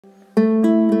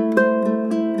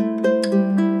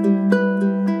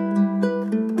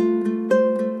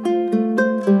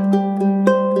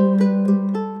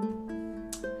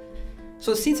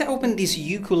since I opened this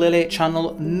ukulele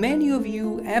channel, many of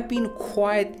you have been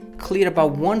quite clear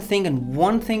about one thing and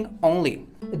one thing only.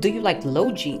 Do you like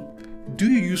low G? Do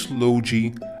you use low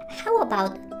G? How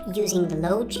about using the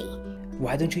low G?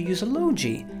 Why don't you use a low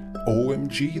G?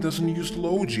 OMG doesn't use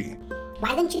low G.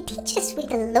 Why don't you teach us with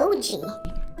the low G?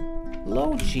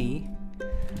 Low G,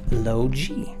 low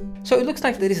G. So it looks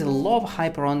like there is a lot of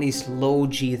hype around this low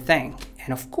G thing.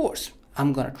 And of course,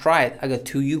 I'm gonna try it. I got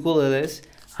two ukuleles.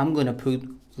 I'm gonna put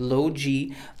low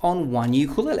G on one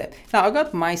ukulele. Now I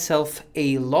got myself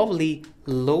a lovely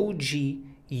low G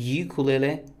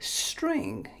ukulele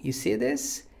string. You see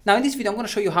this? Now in this video, I'm gonna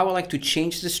show you how I like to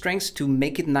change the strings to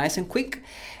make it nice and quick.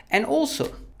 And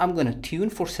also, I'm gonna tune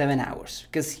for 7 hours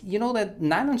because you know that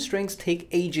nylon strings take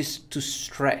ages to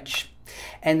stretch.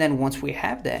 And then once we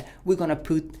have that, we're gonna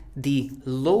put the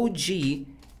low G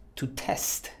to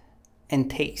test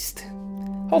and taste.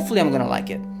 Hopefully I'm gonna like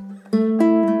it.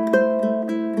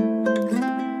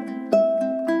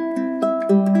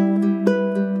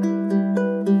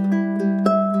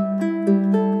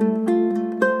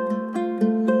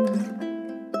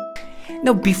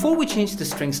 Now, before we change the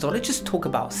strings though, let's just talk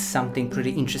about something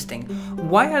pretty interesting.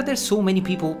 Why are there so many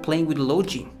people playing with low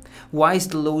G? Why is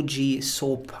the low G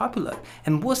so popular?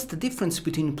 And what's the difference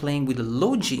between playing with the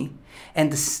low G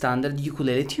and the standard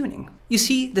ukulele tuning? You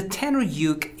see, the tenor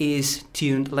uke is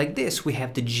tuned like this. We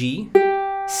have the G,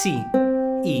 C,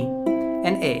 E,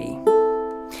 and A.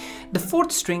 The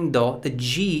fourth string though, the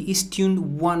G, is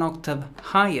tuned 1 octave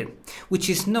higher, which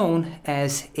is known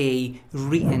as a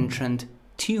re-entrant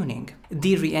tuning.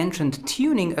 The re-entrant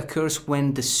tuning occurs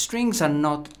when the strings are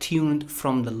not tuned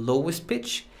from the lowest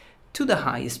pitch to the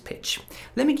highest pitch.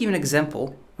 Let me give an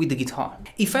example with the guitar.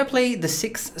 If I play the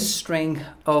 6th string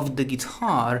of the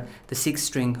guitar, the 6th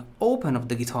string open of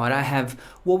the guitar, I have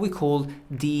what we call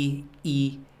the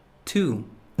E2.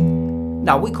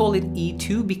 Now we call it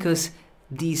E2 because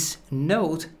this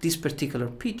note, this particular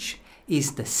pitch,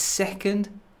 is the second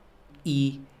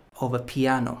E of a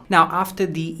piano. Now after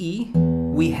the E,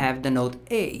 we have the note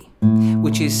A,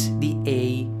 which is the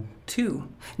A2.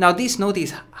 Now this note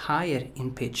is higher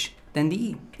in pitch than the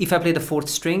E. If I play the 4th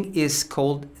string, is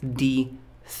called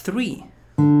D3,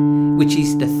 which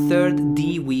is the 3rd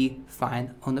D we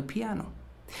find on the piano.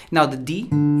 Now the D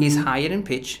is higher in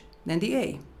pitch than the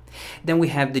A. Then we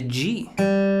have the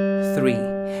G3,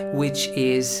 which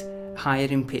is higher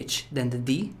in pitch than the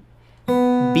D,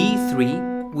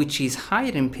 B3, which is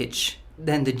higher in pitch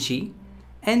than the G,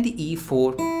 and the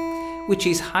E4, which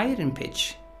is higher in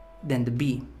pitch than the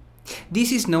B.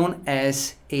 This is known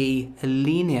as a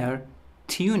linear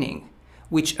tuning,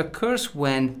 which occurs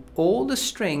when all the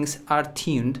strings are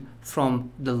tuned from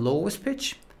the lowest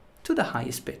pitch to the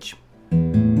highest pitch.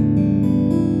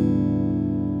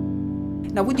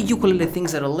 Now with the ukulele,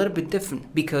 things are a little bit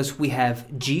different because we have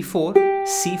G4,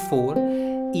 C4,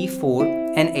 E4,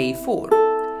 and A4.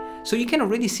 So you can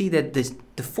already see that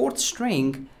the 4th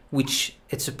string, which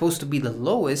it's supposed to be the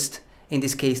lowest, in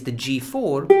this case the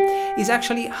G4, is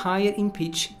actually higher in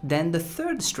pitch than the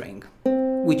 3rd string,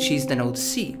 which is the note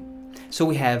C. So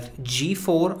we have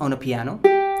G4 on a piano,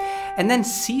 and then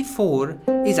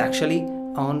C4 is actually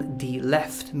on the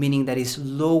left, meaning that is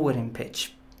lower in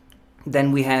pitch.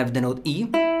 Then we have the note E,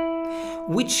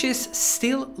 which is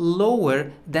still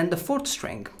lower than the 4th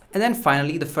string. And then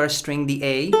finally the 1st string, the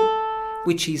A,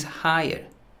 which is higher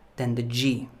than the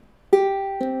G.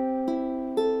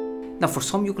 Now for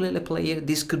some ukulele player,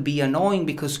 this could be annoying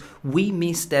because we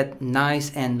miss that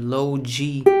nice and low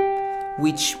G,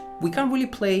 which we can't really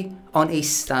play on a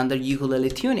standard ukulele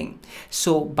tuning.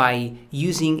 So by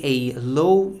using a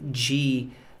low G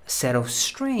set of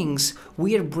strings,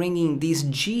 we are bringing this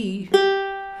G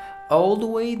all the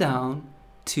way down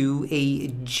to a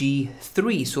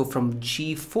G3. So from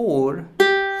G4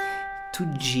 to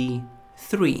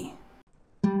G3.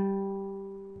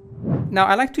 Now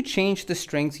I like to change the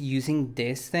strings using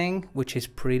this thing, which is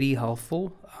pretty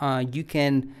helpful. You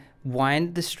can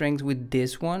wind the strings with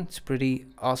this one. It's pretty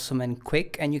awesome and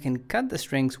quick, and you can cut the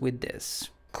strings with this.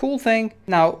 Cool thing.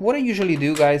 Now what I usually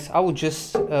do, guys, I will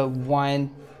just wind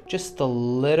just a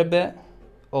little bit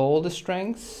all the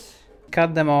strings,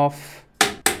 cut them off.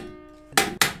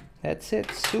 That's it,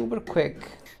 super quick.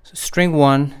 So string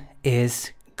 1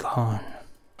 is gone.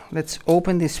 Let's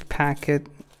open this packet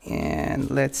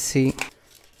and let's see.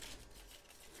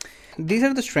 These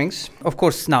are the strings. Of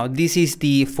course, now this is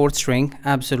the 4th string.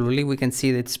 Absolutely, we can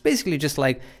see that it's basically just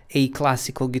like a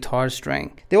classical guitar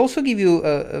string. They also give you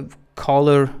a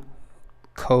color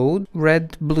code: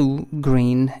 red, blue,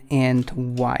 green, and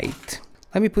white.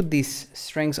 Let me put these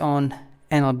strings on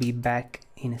and I'll be back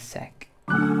in a sec.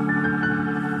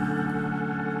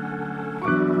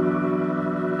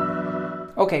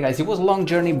 Okay guys, it was a long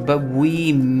journey, but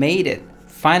we made it.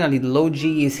 Finally, the low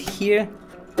G is here.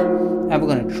 And we're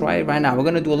gonna try it right now. We're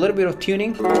gonna do a little bit of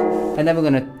tuning, and then we're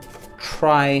gonna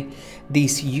try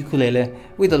this ukulele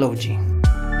with the low G.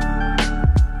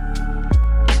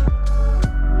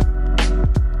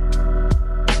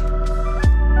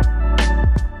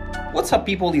 What's up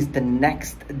people, is the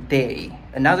next day.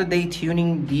 Another day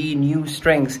tuning the new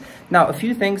strings. Now a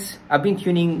few things, I've been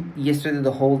tuning yesterday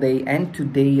the whole day and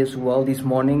today as well this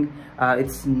morning.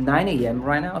 It's 9 AM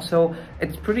right now, so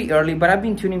it's pretty early, but I've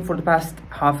been tuning for the past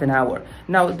half an hour.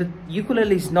 Now the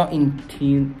ukulele is not in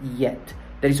tune yet.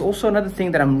 There is also another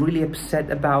thing that I'm really upset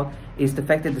about, is the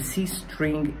fact that the C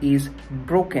string is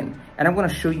broken. And I'm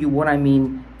gonna show you what I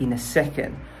mean in a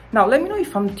second. Now let me know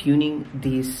if I'm tuning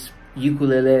this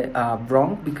ukulele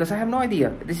wrong, because I have no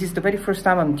idea. This is the very first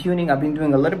time I'm tuning. I've been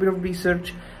doing a little bit of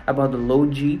research about the low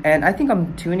G, and I think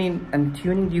I'm tuning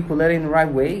the ukulele in the right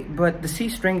way, but the C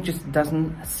string just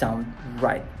doesn't sound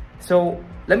right. So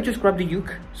let me just grab the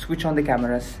uke, switch on the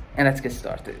cameras, and let's get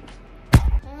started.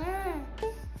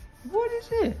 What is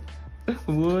it?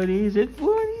 What is it?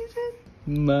 What is it?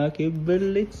 Marco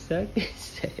Cirillo, say.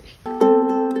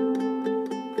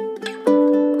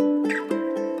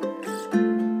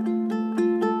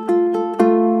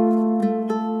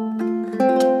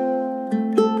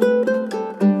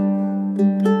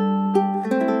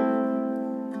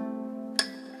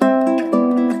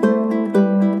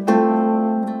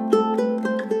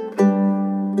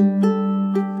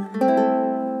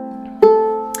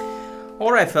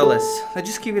 Alright fellas, let's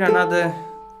just give it another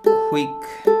quick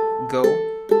go.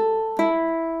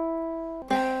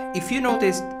 If you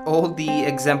noticed, all the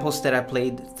examples that I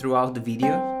played throughout the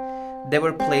video, they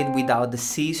were played without the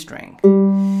C string.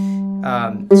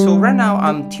 So right now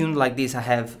I'm tuned like this. I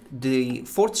have the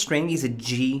fourth string is a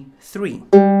G3.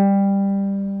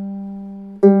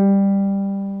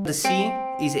 The C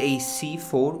is a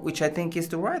C4, which I think is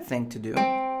the right thing to do.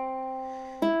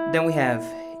 Then we have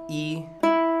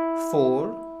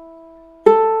E4,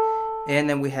 and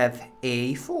then we have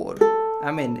A4.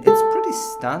 I mean, it's pretty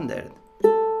standard.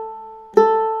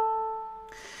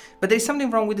 But there's something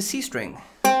wrong with the C string.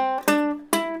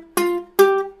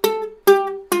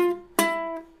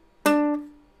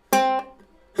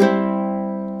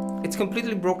 It's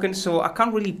completely broken, so I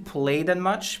can't really play that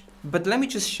much. But let me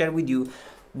just share with you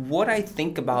what I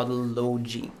think about the low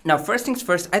G. Now, first things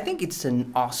first, I think it's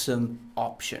an awesome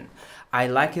option. I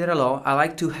like it a lot. I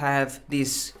like to have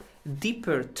this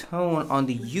deeper tone on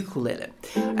the ukulele.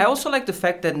 I also like the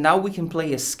fact that now we can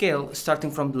play a scale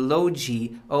starting from the low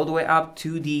G all the way up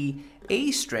to the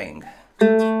A string.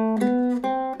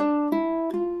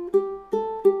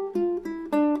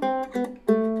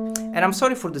 And I'm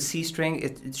sorry for the C string,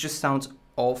 it just sounds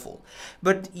awful.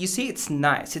 But you see, it's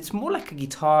nice. It's more like a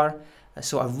guitar,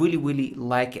 so I really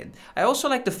like it. I also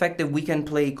like the fact that we can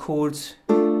play chords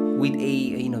with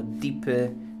a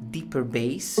deeper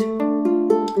bass.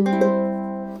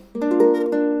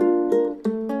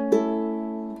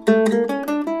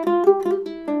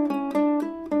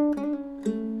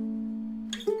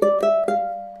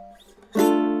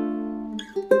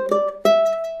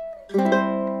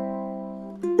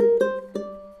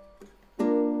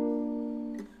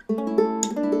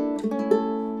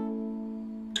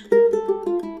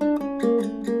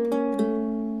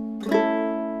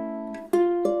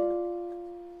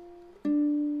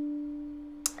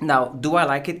 Now, do I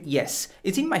like it? Yes.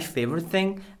 Is it my favorite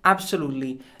thing?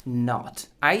 Absolutely not.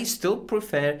 I still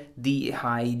prefer the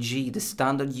high G, the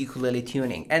standard ukulele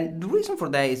tuning. And the reason for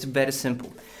that is very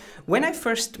simple. When I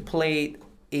first played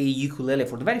a ukulele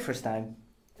for the very first time,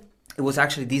 it was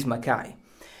actually this Mackay.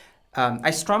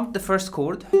 I strummed the first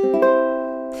chord,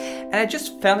 and I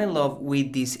just fell in love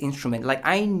with this instrument. Like,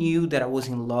 I knew that I was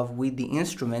in love with the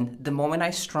instrument the moment I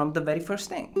strummed the very first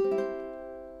thing.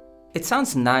 It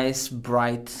sounds nice,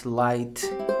 bright, light,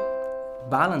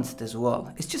 balanced as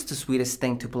well. It's just the sweetest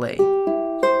thing to play.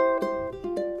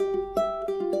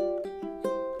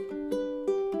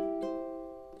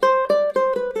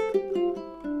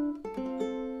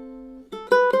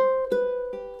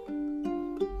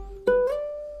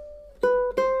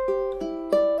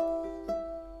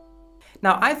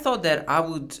 Now, I thought that I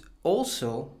would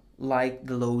also like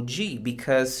the low G,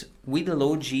 because with the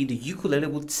low G, the ukulele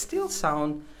would still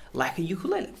sound like a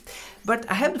ukulele. But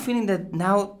I have the feeling that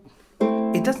now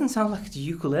it doesn't sound like the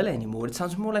ukulele anymore. It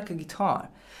sounds more like a guitar.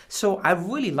 So I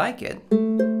really like it.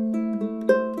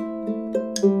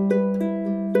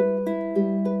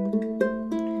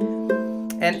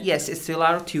 And yes, it's still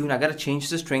out of tune. I gotta change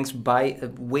the strings, buy a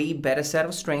way better set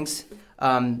of strings.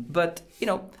 But you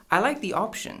know, I like the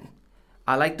option.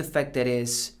 I like the fact that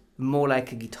it's more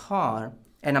like a guitar,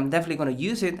 and I'm definitely going to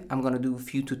use it. I'm going to do a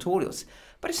few tutorials,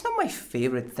 but it's not my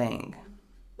favorite thing.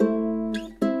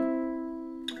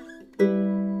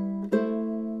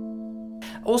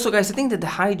 Also guys, I think that the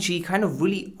high G kind of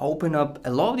really open up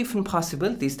a lot of different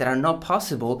possibilities that are not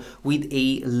possible with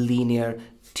a linear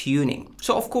tuning.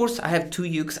 So of course I have two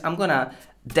ukes. I'm gonna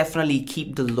definitely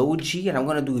keep the low G, and I'm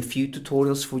gonna do a few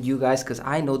tutorials for you guys because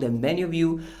I know that many of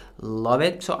you love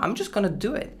it. So I'm just gonna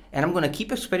do it, and I'm gonna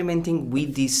keep experimenting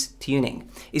with this tuning.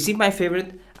 Is it my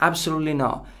favorite? Absolutely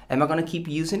not. Am I gonna keep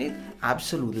using it?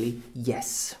 Absolutely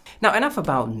yes. Now enough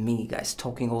about me guys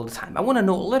talking all the time. I wanna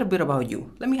know a little bit about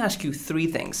you. Let me ask you three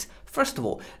things. First of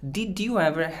all, did you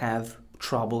ever have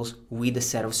troubles with a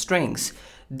set of strings?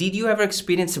 Did you ever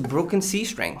experience a broken C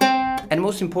string? And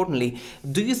most importantly,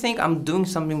 do you think I'm doing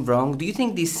something wrong? Do you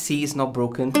think this C is not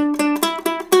broken?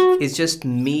 It's just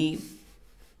me,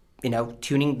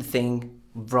 tuning the thing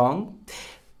wrong?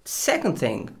 Second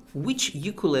thing, which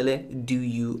ukulele do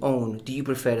you own? Do you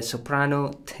prefer a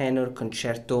soprano, tenor,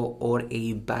 concerto, or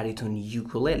a baritone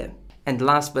ukulele? And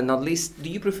last but not least, do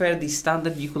you prefer the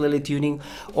standard ukulele tuning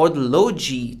or the low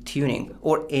G tuning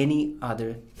or any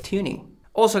other tuning?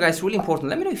 Also guys, really important,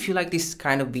 let me know if you like this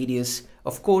kind of videos.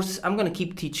 Of course, I'm gonna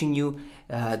keep teaching you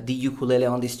the ukulele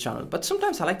on this channel, but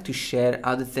sometimes I like to share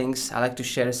other things. I like to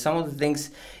share some of the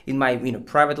things in my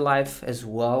private life as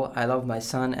well. I love my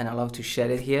son and I love to share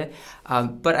it here,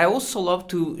 but I also love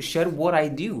to share what I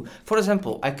do. For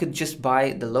example, I could just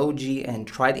buy the low G and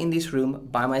try it in this room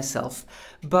by myself,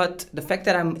 but the fact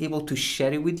that I'm able to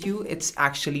share it with you, it's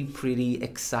actually pretty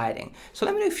exciting. So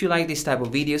let me know if you like this type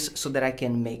of videos so that I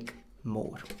can make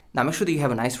more. Now make sure that you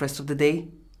have a nice rest of the day,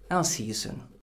 and I'll see you soon.